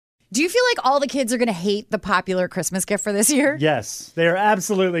Do you feel like all the kids are going to hate the popular Christmas gift for this year? Yes, they are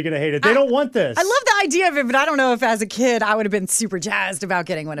absolutely going to hate it. They don't want this. I love the idea of it, but I don't know if as a kid I would have been super jazzed about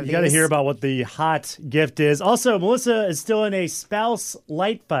getting one of these. You got to hear about what the hot gift is. Also, Melissa is still in a spouse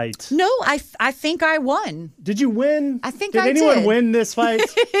light fight. No, I think I won. Did you win? I think I did. Did anyone win this fight?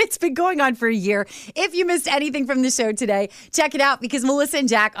 It's been going on for a year. If you missed anything from the show today, check it out because Melissa and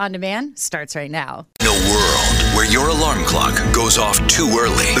Jack On Demand starts right now. In a world where your alarm clock goes off too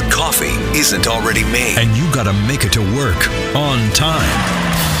early, the coffee isn't already made, and you gotta make it to work on time.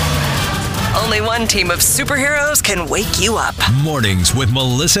 Only one team of superheroes can wake you up. Mornings with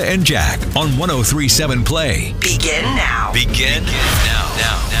Melissa and Jack on 103.7 Play. Begin now. Begin now.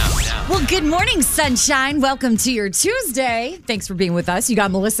 Well, good morning, sunshine. Welcome to your Tuesday. Thanks for being with us. You got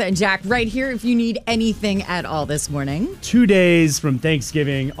Melissa and Jack right here if you need anything at all this morning. 2 days from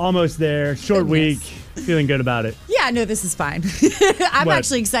Thanksgiving, almost there. Short week. Feeling good about it. Yeah, no, this is fine. I'm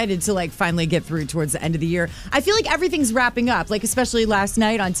actually excited to finally get through towards the end of the year. I feel like everything's wrapping up. Especially last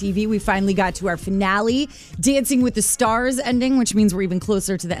night on TV, we finally got to our finale, Dancing with the Stars ending, which means we're even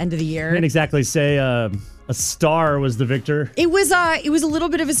closer to the end of the year. Can't exactly say a star was the victor. It was a little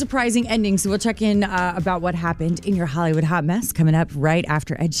bit of a surprising ending, so we'll check in about what happened in your Hollywood hot mess coming up right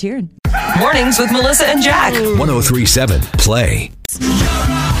after Ed Sheeran. Mornings with Melissa and Jack. 103.7 Play.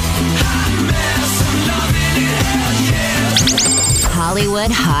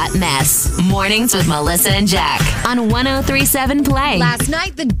 Hollywood Hot Mess. Mornings with Melissa and Jack on 103.7 Play. Last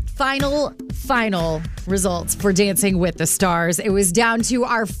night, the final results for Dancing with the Stars. It was down to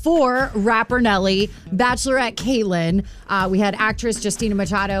our 4, rapper Nelly, Bachelorette Caitlyn. We had actress Justina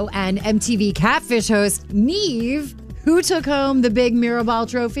Machado and MTV Catfish host Neve. Who took home the big Mirrorball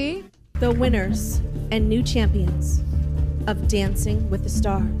trophy? The winners and new champions of Dancing with the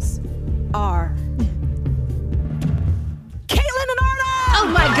Stars are Caitlyn and Arnold! Oh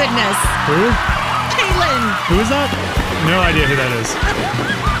my goodness. Who? Caitlyn. Who is that? No idea who that is.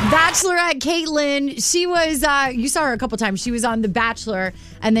 Bachelorette Caitlyn, she was, you saw her a couple times. She was on The Bachelor,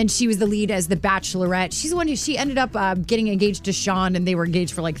 and then she was the lead as The Bachelorette. She's the one who, she ended up getting engaged to Sean, and they were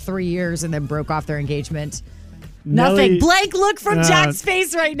engaged for 3 years and then broke off their engagement. Nothing. Blank look from Jack's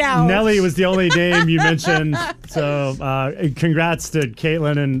face right now. Nelly was the only name you mentioned. So congrats to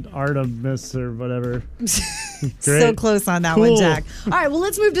Caitlyn and Artemis or whatever. Great. So close on that one, Jack. All right, well,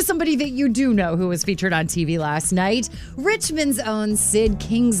 let's move to somebody that you do know who was featured on TV last night. Richmond's own Sid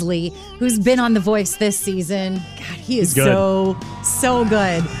Kingsley, who's been on The Voice this season. God, he is so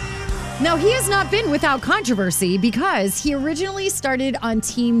good. Now, he has not been without controversy because he originally started on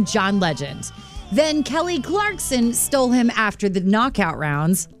Team John Legend. Then Kelly Clarkson stole him after the knockout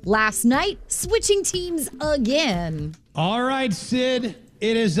rounds. Last night, switching teams again. All right, Sid,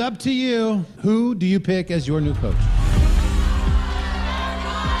 it is up to you. Who do you pick as your new coach?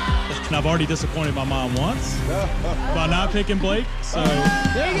 And I've already disappointed my mom once by not picking Blake, so we'll go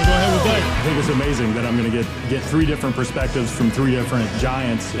ahead with Blake. I think it's amazing that I'm going to get 3 different perspectives from 3 different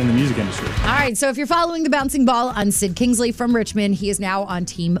giants in the music industry. All right, so if you're following the bouncing ball on Sid Kingsley from Richmond, he is now on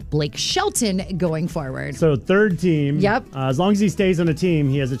Team Blake Shelton going forward. So third team. Yep. As long as he stays on a team,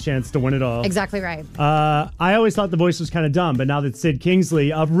 he has a chance to win it all. Exactly right. I always thought The Voice was kind of dumb, but now that Sid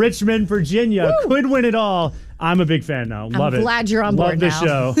Kingsley of Richmond, Virginia could win it all, I'm a big fan now. Love it. I'm glad you're on board now.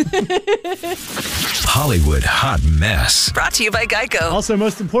 Love the show. Hollywood Hot Mess. Brought to you by Geico. Also,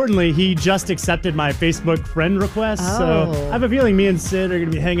 most importantly, he just accepted my Facebook friend request. So I have a feeling me and Sid are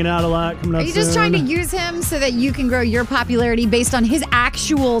going to be hanging out a lot coming up soon. Are you just trying to use him so that you can grow your popularity based on his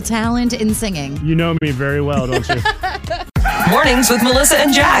actual talent in singing? You know me very well, don't you? Mornings with Melissa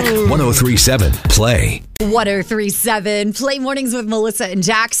and Jack. 103.7 Play. 103.7 Play Mornings with Melissa and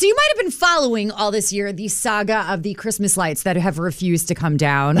Jack. So you might have been following all this year the saga of the Christmas lights that have refused to come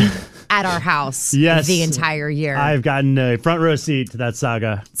down at our house the entire year. I've gotten a front row seat to that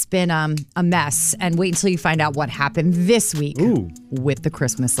saga. It's been a mess. And wait until you find out what happened this week with the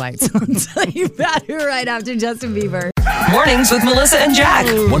Christmas lights. I'll tell you about it right after Justin Bieber. Mornings with Melissa and Jack.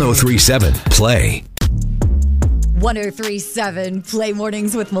 103.7 Play. 103.7 Play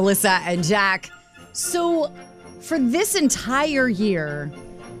Mornings with Melissa and Jack. So for this entire year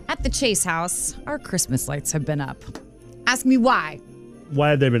at the Chase House, our Christmas lights have been up. Ask me why.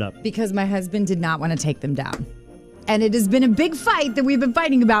 Why have they been up? Because my husband did not want to take them down. And it has been a big fight that we've been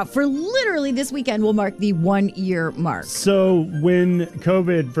fighting about for literally this weekend will mark the 1 year mark. So when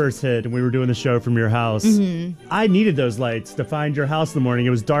COVID first hit and we were doing the show from your house, I needed those lights to find your house in the morning.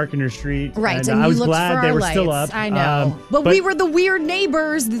 It was dark in your street. Right. And I was glad they were still up. I know. But we were the weird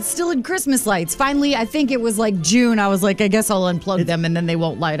neighbors that still had Christmas lights. Finally, I think it was June. I was like, I guess I'll unplug them and then they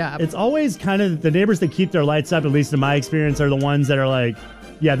won't light up. It's always kind of the neighbors that keep their lights up, at least in my experience, are the ones that are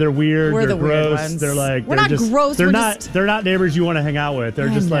Yeah, they're weird. We're they're the weird gross. ones. They're like We're they're not just, gross. They're We're not. just- They're not neighbors you want to hang out with. They're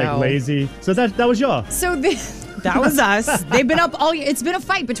just like know. lazy. So that was y'all. So that was us. They've been up all year. It's been a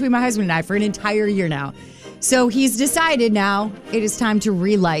fight between my husband and I for an entire year now. So he's decided now it is time to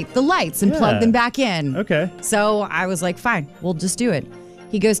relight the lights and plug them back in. Okay. So I was like, fine, we'll just do it.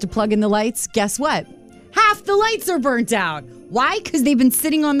 He goes to plug in the lights. Guess what? Half the lights are burnt out. Why? Because they've been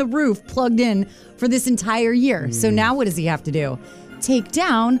sitting on the roof plugged in for this entire year. So now what does he have to do? Take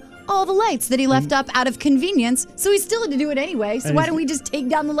down all the lights that he left up out of convenience. So he still had to do it anyway. So why don't we just take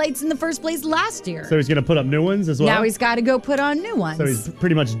down the lights in the first place last year? So he's gonna put up new ones as well. Now he's got to go put on new ones. So he's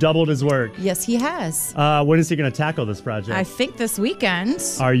pretty much doubled his work. Yes, he has. When is he gonna tackle this project? I think this weekend.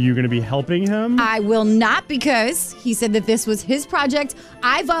 Are you gonna be helping him? I will not, because he said that this was his project.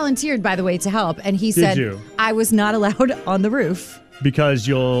 I volunteered, by the way, to help, and he said you? I was not allowed on the roof. Because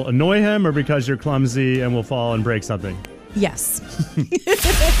you'll annoy him, or because you're clumsy and will fall and break something? Yes.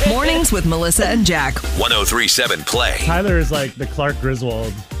 Mornings with Melissa and Jack. 103.7 Play. Tyler is like the Clark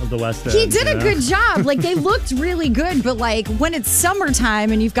Griswold of the West End. He did you a know? good job. Like, they looked really good, but like when it's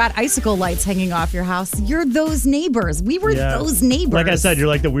summertime and you've got icicle lights hanging off your house, you're those neighbors. We were those neighbors. Like I said, you're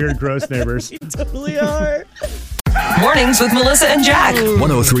like the weird, gross neighbors. You totally are. Mornings with Melissa and Jack.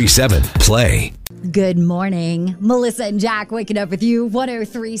 103.7 Play. Good morning. Melissa and Jack waking up with you.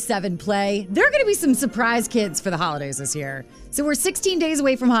 103.7 Play. There are going to be some surprise kids for the holidays this year. So we're 16 days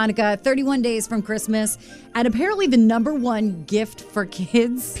away from Hanukkah, 31 days from Christmas, and apparently the number one gift for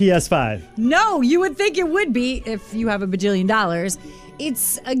kids. PS5. No, you would think it would be if you have $1 bajillion.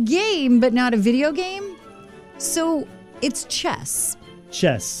 It's a game, but not a video game. So it's chess.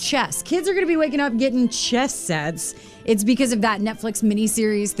 Chess. Kids are going to be waking up getting chess sets. It's because of that Netflix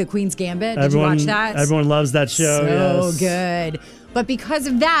miniseries, The Queen's Gambit. Did you watch that? Everyone loves that show. So good. But because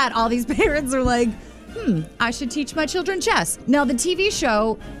of that, all these parents are like, I should teach my children chess. Now, the TV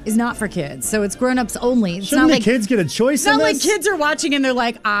show is not for kids, so it's grown-ups only. It's Shouldn't not the like kids get a choice in not this? like kids are watching and they're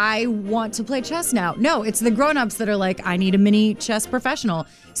like, I want to play chess now. No, it's the grown-ups that are like, I need a mini chess professional.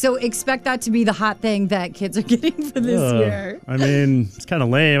 So expect that to be the hot thing that kids are getting for this year. I mean, it's kind of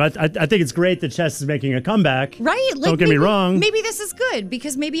lame. I think it's great that chess is making a comeback. Right? Like, Don't get me wrong. Maybe this is good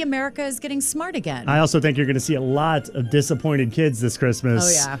because maybe America is getting smart again. I also think you're going to see a lot of disappointed kids this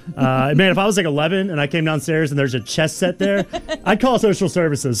Christmas. Oh, yeah. Man, if I was like 11 and I came downstairs and there's a chess set there, I'd call social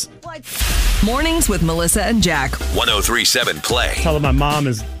services. Mornings with Melissa and Jack. 103.7 Play. Tell them my mom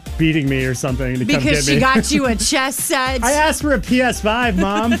is beating me or something to come get me. Because she got you a chess set. I asked for a PS5,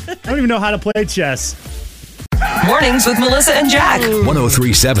 Mom. I don't even know how to play chess. Mornings with Melissa and Jack.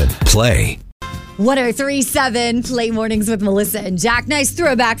 103.7 Play. 103.7 Play Mornings with Melissa and Jack. Nice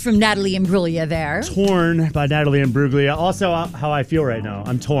throwback from Natalie Imbruglia there. Torn by Natalie Imbruglia. Also, how I feel right now.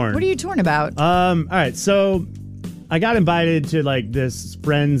 I'm torn. What are you torn about? All right, so I got invited to like this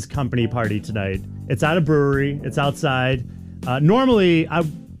friend's company party tonight. It's at a brewery. It's outside. Normally,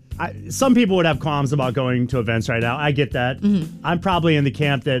 some people would have qualms about going to events right now. I get that. Mm-hmm. I'm probably in the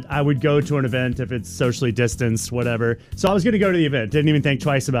camp that I would go to an event if it's socially distanced, whatever. So I was going to go to the event. Didn't even think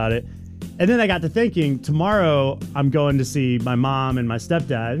twice about it. And then I got to thinking, tomorrow I'm going to see my mom and my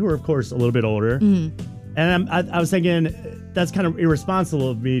stepdad, who are, of course, a little bit older. Mm-hmm. And I was thinking, that's kind of irresponsible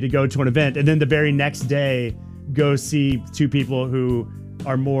of me to go to an event and then the very next day go see two people who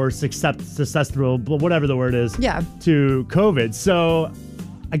are more susceptible, whatever the word is, to COVID. So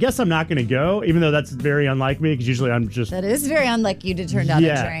I guess I'm not going to go, even though that's very unlike me, because usually I'm just... That is very unlike you to turn down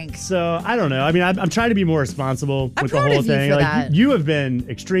a drink. So I don't know. I mean, I'm trying to be more responsible with the whole thing. Like, you have been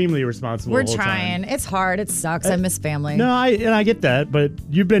extremely responsible. We're the whole trying. time. It's hard. It sucks. I miss family. No, I get that, but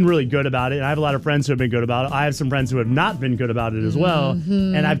you've been really good about it. And I have a lot of friends who have been good about it. I have some friends who have not been good about it as well.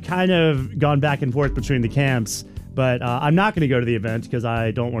 Mm-hmm. And I've kind of gone back and forth between the camps. But I'm not going to go to the event because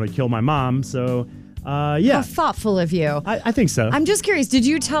I don't want to kill my mom. So... How thoughtful of you. I think so. I'm just curious, did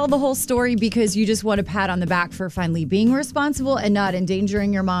you tell the whole story because you just want a pat on the back for finally being responsible and not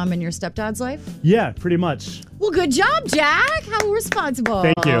endangering your mom and your stepdad's life? Yeah, pretty much. Well, good job, Jack. How responsible.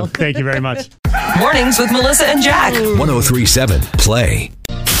 Thank you. Thank you very much. Mornings with Melissa and Jack. 103.7 Play.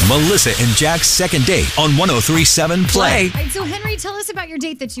 Melissa and Jack's second date on 103.7 Play. All right, so Henry, tell us about your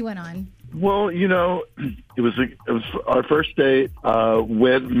date that you went on. Well, you know, it was our first date.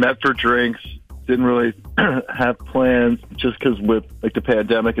 Met for drinks. Didn't really have plans just because with like the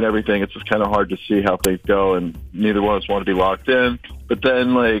pandemic and everything, it's just kind of hard to see how things go, and neither one of us want to be locked in. But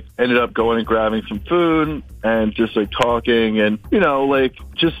then like ended up going and grabbing some food and just like talking, and you know, like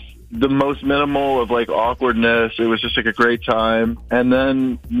just the most minimal of like awkwardness. It was just like a great time. And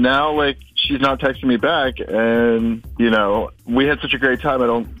then now like she's not texting me back, and you know, we had such a great time. I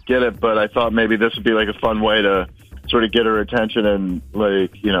don't get it, but I thought maybe this would be like a fun way to sort of get her attention and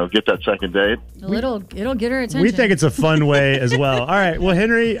get that second date. It'll get her attention. We think it's a fun way as well. All right. Well,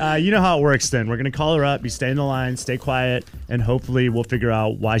 Henry, you know how it works then. We're going to call her up. You stay in the line, stay quiet, and hopefully we'll figure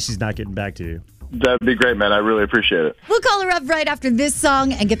out why she's not getting back to you. That'd be great, man. I really appreciate it. We'll call her up right after this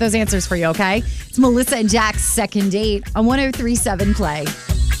song and get those answers for you, okay? It's Melissa and Jack's Second Date on 103.7 Play.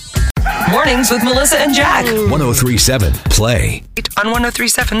 Mornings with Melissa and Jack. 103.7 Play. On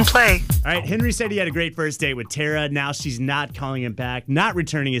 103.7 Play. All right. Henry said he had a great first date with Tara. Now she's not calling him back, not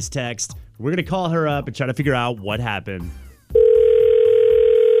returning his text. We're going to call her up and try to figure out what happened.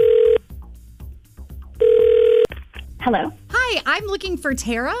 Hello. Hi, I'm looking for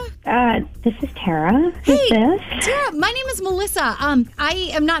Tara. This is Tara. Who's Hey, this? Tara, my name is Melissa.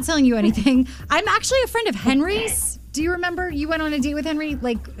 I am not telling you anything. I'm actually a friend of Henry's. Do you remember you went on a date with Henry?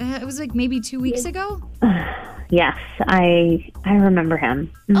 It was maybe 2 weeks ago? Yes, I remember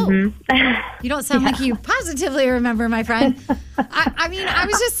him. Mm-hmm. Oh, you don't sound like you positively remember, my friend. I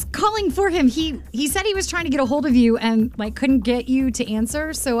was just calling for him. He said he was trying to get a hold of you and couldn't get you to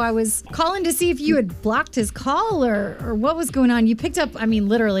answer. So I was calling to see if you had blocked his call or what was going on. You picked up,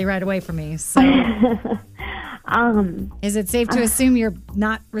 literally right away from me. So is it safe to assume you're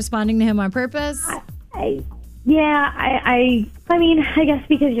not responding to him on purpose? I guess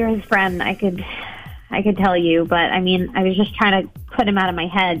because you're his friend, I could tell you, but I was just trying to put him out of my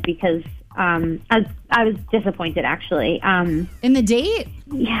head because I was disappointed actually. In the date?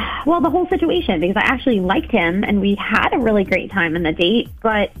 Yeah, well, the whole situation, because I actually liked him and we had a really great time in the date,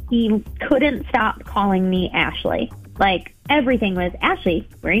 but he couldn't stop calling me Ashley. Everything was, Ashley,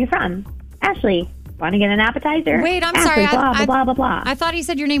 where are you from? Ashley, want to get an appetizer? Wait, I'm Ashley, sorry. blah, blah, blah. I thought he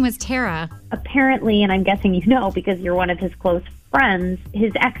said your name was Tara. Apparently, and I'm guessing you know because you're one of his close friends,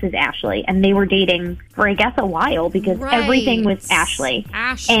 his ex is Ashley, and they were dating for, I guess, a while because everything was Ashley.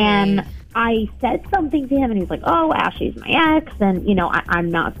 And I said something to him, and he's like, oh, Ashley's my ex, and, I'm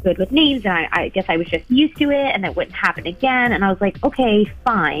not good with names, and I guess I was just used to it, and it wouldn't happen again. And I was like, okay,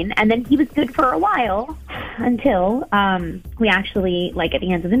 fine. And then he was good for a while until we actually, at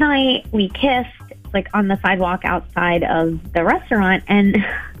the end of the night, we kissed, on the sidewalk outside of the restaurant, and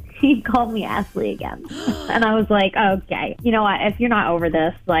he called me Ashley again. And I was like, okay, you know what? If you're not over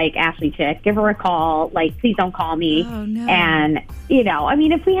this, Ashley chick, give her a call. Please don't call me. Oh, no. And,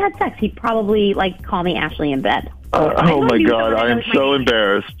 if we had sex, he'd probably, oh my God. I am so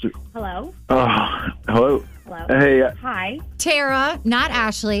embarrassed. Hello? Hello? Hello? Hey. Hi. Tara, not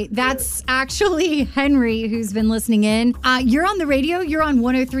Ashley. That's actually Henry who's been listening in. You're on the radio. You're on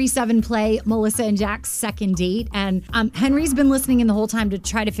 103.7 Play, Melissa and Jack's Second Date. And Henry's been listening in the whole time to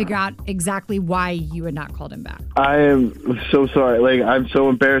try to figure out exactly why you had not called him back. I am so sorry. I'm so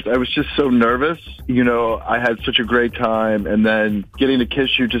embarrassed. I was just so nervous. I had such a great time. And then getting to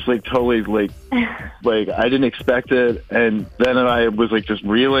kiss you just totally I didn't expect it. And then I was just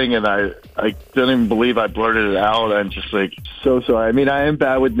reeling and I didn't even believe I blurted it out. I'm just so sorry. I am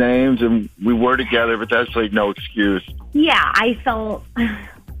bad with names and we were together, but that's no excuse. Yeah, I felt...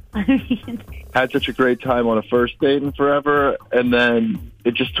 had such a great time on a first date in forever, and then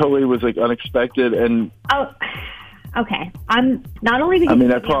it just totally was unexpected. And oh, okay. I'm not only because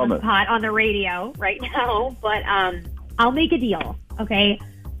I promise on the radio right now, but I'll make a deal. Okay,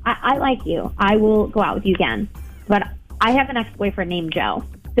 I like you. I will go out with you again, but I have an ex-boyfriend named Joe.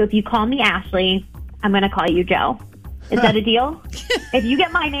 So if you call me Ashley, I'm going to call you Joe. Is that a deal? If you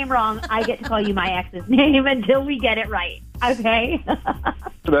get my name wrong, I get to call you my ex's name until we get it right. Okay?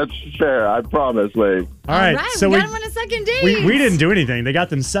 That's fair. I promise, All right. So we got them on a second date. We didn't do anything. They got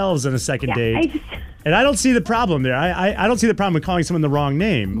themselves on a second date. And I don't see the problem there. I don't see the problem with calling someone the wrong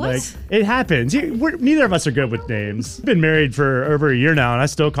name. What? It happens. Neither of us are good with names. I've been married for over a year now, and I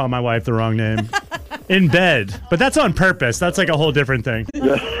still call my wife the wrong name. In bed. But that's on purpose. That's a whole different thing.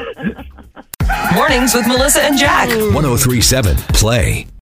 Mornings with Melissa and Jack. 103.7 Play.